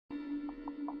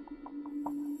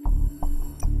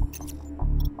After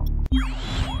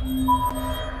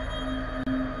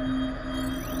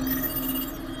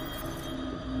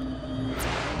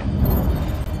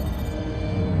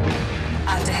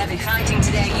heavy fighting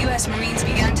today, U.S. Marines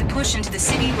began to push into the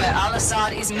city where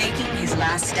Al-Asad is making his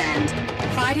last stand.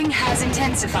 Fighting has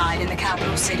intensified in the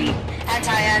capital city.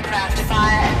 Anti-aircraft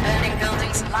fire and burning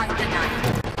buildings light the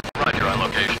night. Roger, on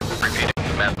location. Repeating.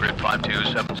 Map grid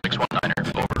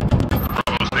 527619er. Over.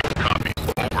 Bravo 6, copy.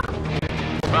 Over.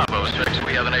 Bravo 6,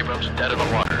 we have an Abrams dead in the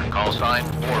water. Call sign,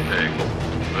 War Pig.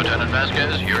 Lieutenant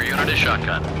Vasquez, your unit is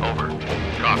shotgun. Over.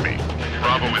 Copy.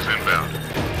 Bravo is inbound.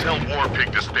 Tell War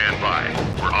Pig to stand by.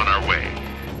 We're on our way.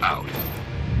 Out.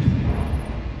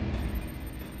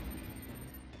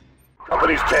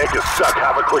 Company's tank is stuck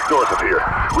half a click north of here.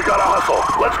 We gotta hustle.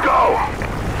 Let's go!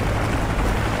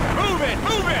 Move it!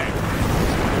 Move it!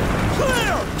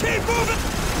 Clear! Keep moving!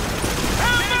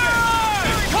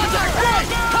 Contact front!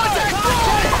 Contact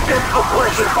front! Get to the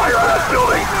place and fire on that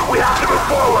building! We have to move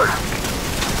forward!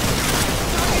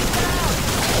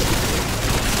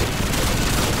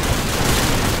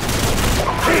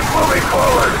 Keep moving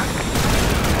forward!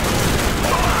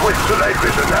 Switch to night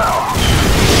vision now!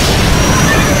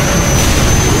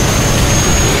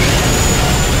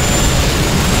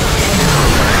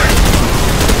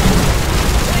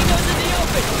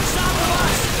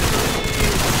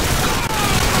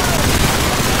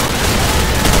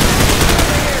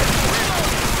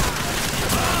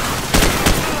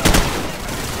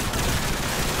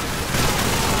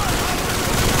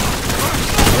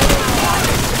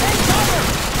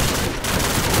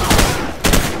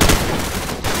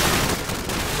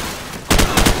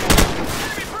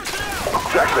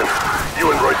 Jackson, you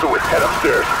and Royce will head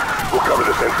upstairs. We'll cover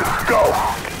this entrance. Go!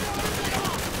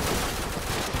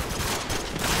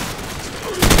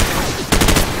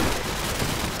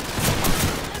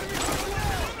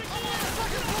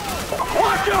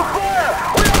 Watch your fire!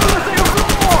 We are losing a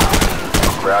floor!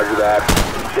 Roger that.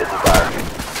 Hit the fire.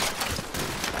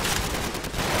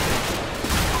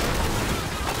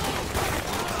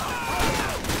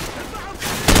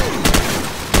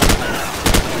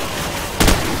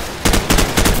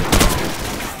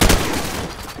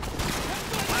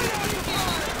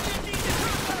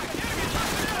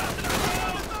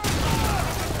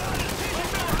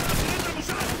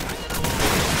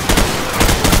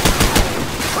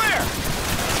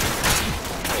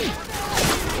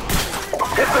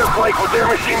 Hit their flank with their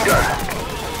machine gun.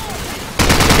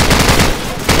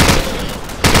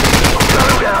 Gun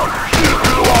him down. Shoot him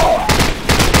through the wall.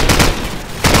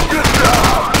 Good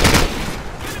job.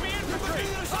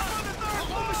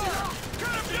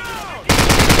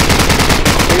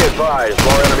 Be advised,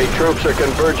 more enemy troops are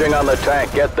converging on the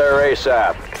tank. Get there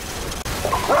A.S.A.P.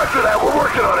 Roger that. We're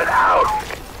working on it. Out.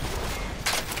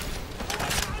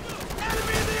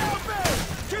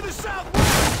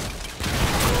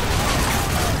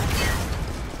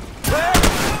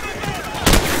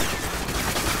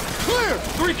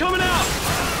 Three coming out!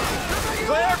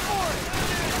 Clear!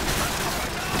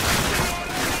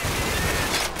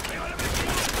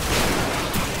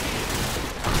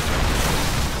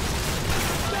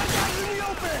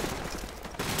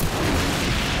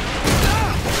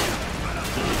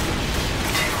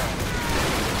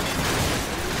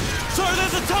 Sir,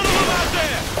 there's a ton of them out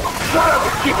there! Shut up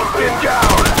and keep them pinned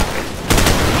down!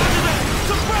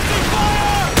 Suppressing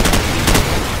fire!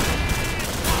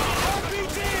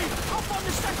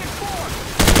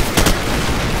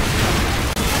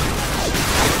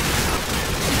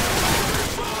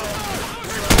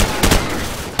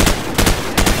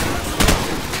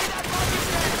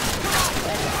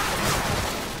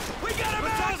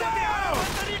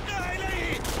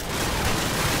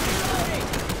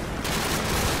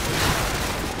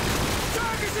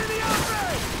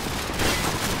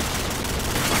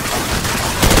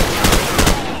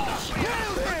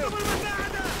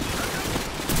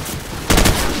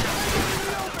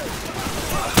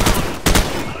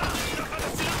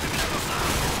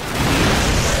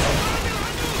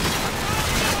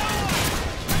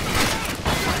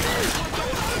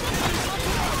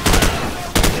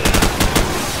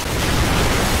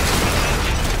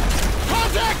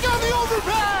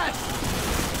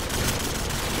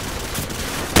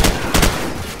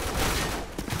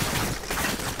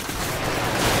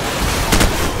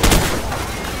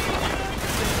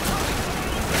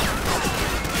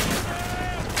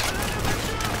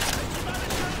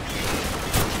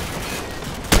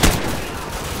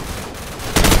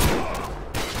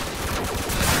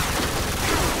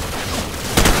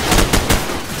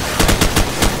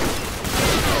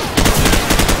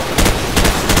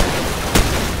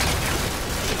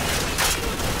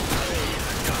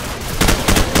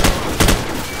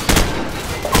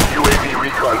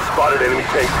 Recon spotted enemy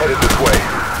tanks headed this way.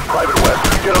 Private West,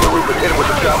 get on the roof and hit him with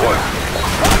the javelin.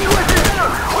 West is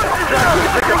down! West is down!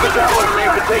 Pick up the javelin so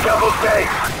you can take out those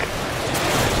tanks.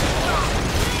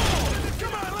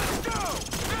 Come on, let's go!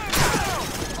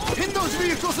 Hit those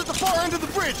vehicles at the far end of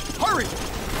the bridge! Hurry!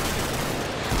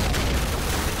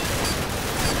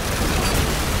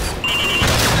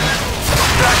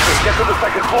 Jackson, get to the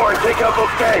second floor and take out those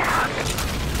tanks.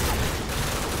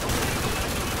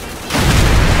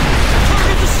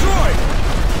 Target destroyed!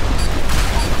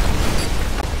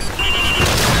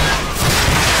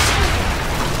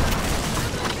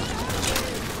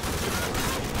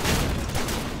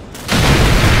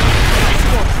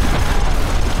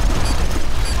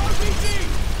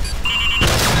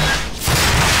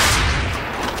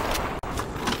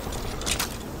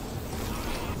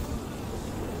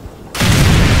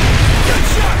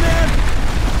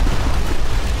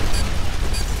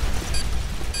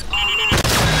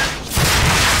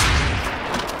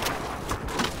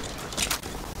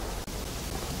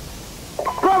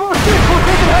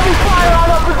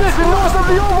 North of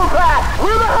the overpass!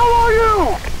 Where the hell are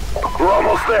you? We're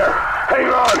almost there. Hang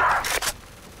on.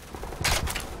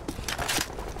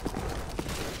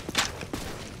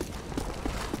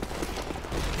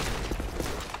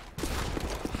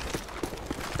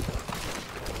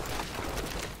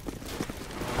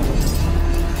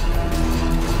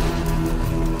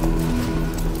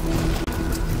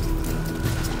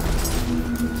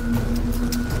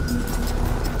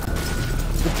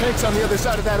 The tank's on the other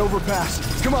side of that overpass.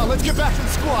 Come on, let's get back to the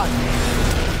squad.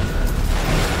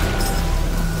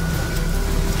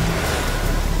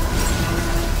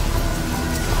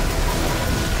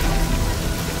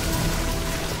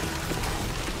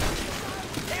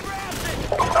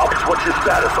 Alps, what's your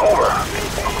status? Over.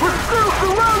 We're still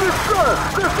surrounded, sir!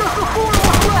 There's just the 4 of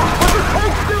us left, but the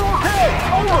tank's still okay!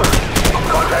 Over!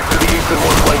 Contact to the east and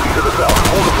one flanking to the south.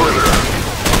 Hold the perimeter.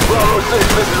 Bravo 6,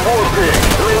 this is Warpig.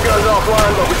 The main gun's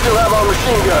offline, but we still have our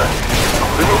machine gun.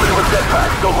 They're moving with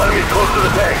jetpacks. Don't let them get close to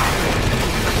the tank.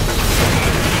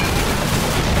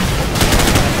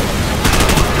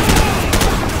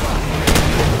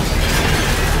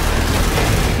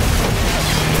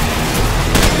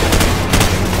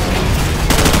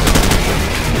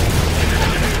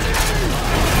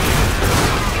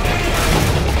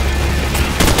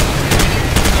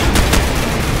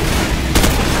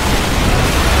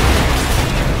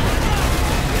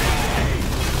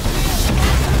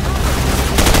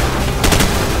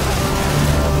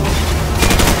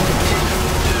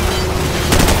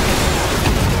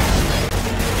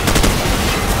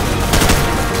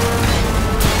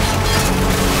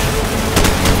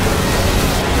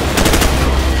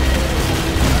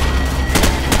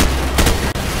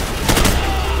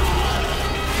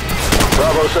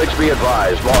 Bravo 6, be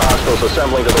advised. More hostiles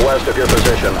assembling to the west of your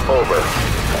position. Over.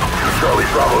 Charlie,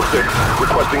 Bravo 6,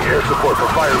 requesting air support for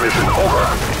fire mission. Over.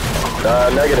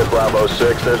 Negative, Bravo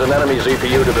 6. There's an enemy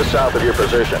ZPU to the south of your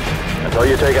position. Until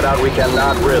you take it out, we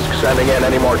cannot risk sending in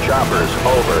any more choppers.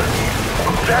 Over.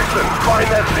 Jackson, find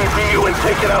that CPU and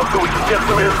take it out so we can get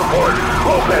some air support.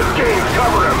 Lopez, Gaines,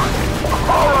 cover him.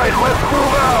 All right, let's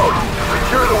move out.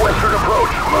 Secure the western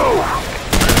approach. Move.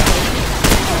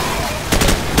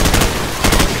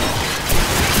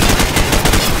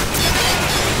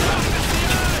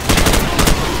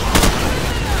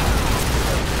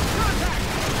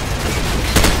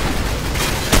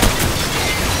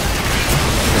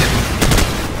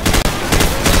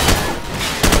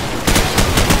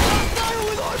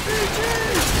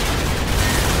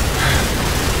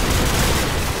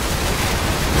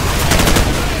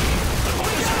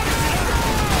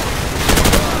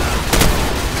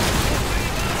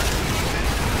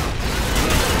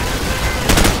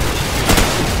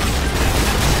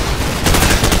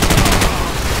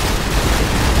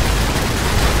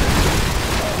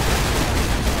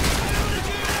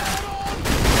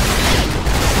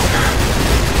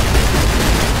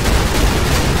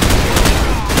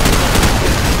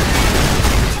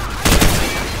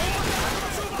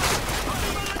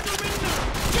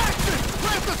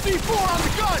 C4 on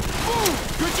the gun! Move!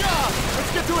 Good job!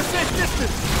 Let's get to a safe distance!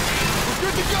 We're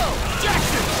good to go!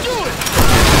 Jackson, do it!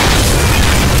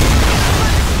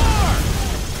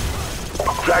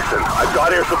 Jackson, I've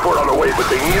got air support on the way, but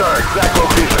they need our exact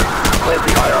location. Plant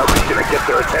the IR beacon and get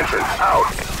their attention. Out!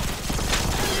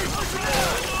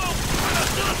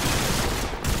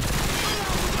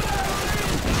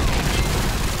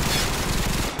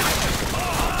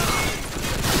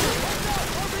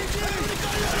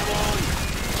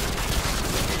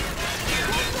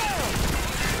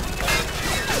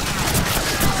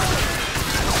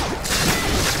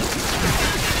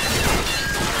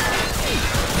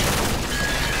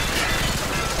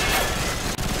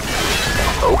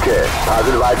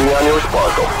 Positive ID on your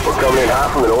sparkle. We're coming in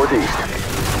hot from the northeast.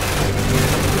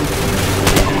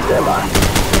 Stand by.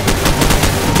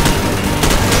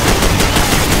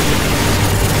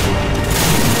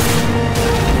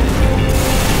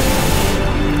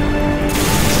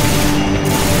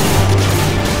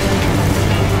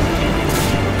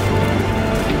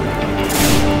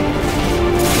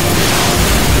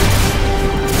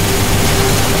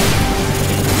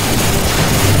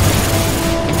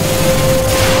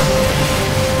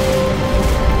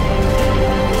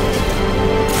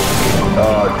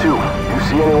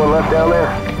 Down there?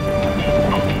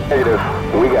 Negative.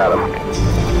 We got him.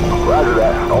 Roger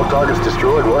that. All targets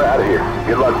destroyed. We're out of here.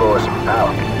 Good luck, boys.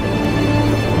 Out.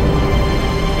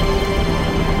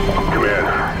 Command,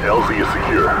 LZ is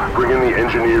secure. Bring in the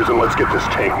engineers and let's get this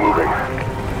tank moving.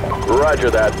 Roger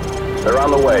that. They're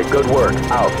on the way. Good work.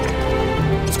 Out.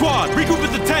 Squad, regroup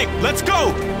at the tank. Let's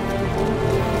go!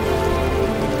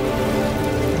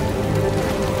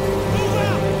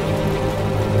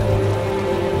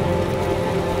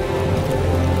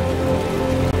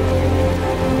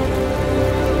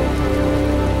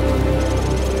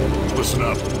 Listen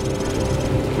up.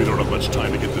 We don't have much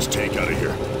time to get this tank out of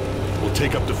here. We'll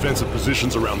take up defensive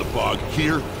positions around the bog,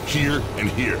 here, and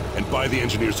here, and buy the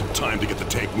engineers some time to get the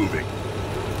tank moving.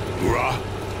 Hoorah!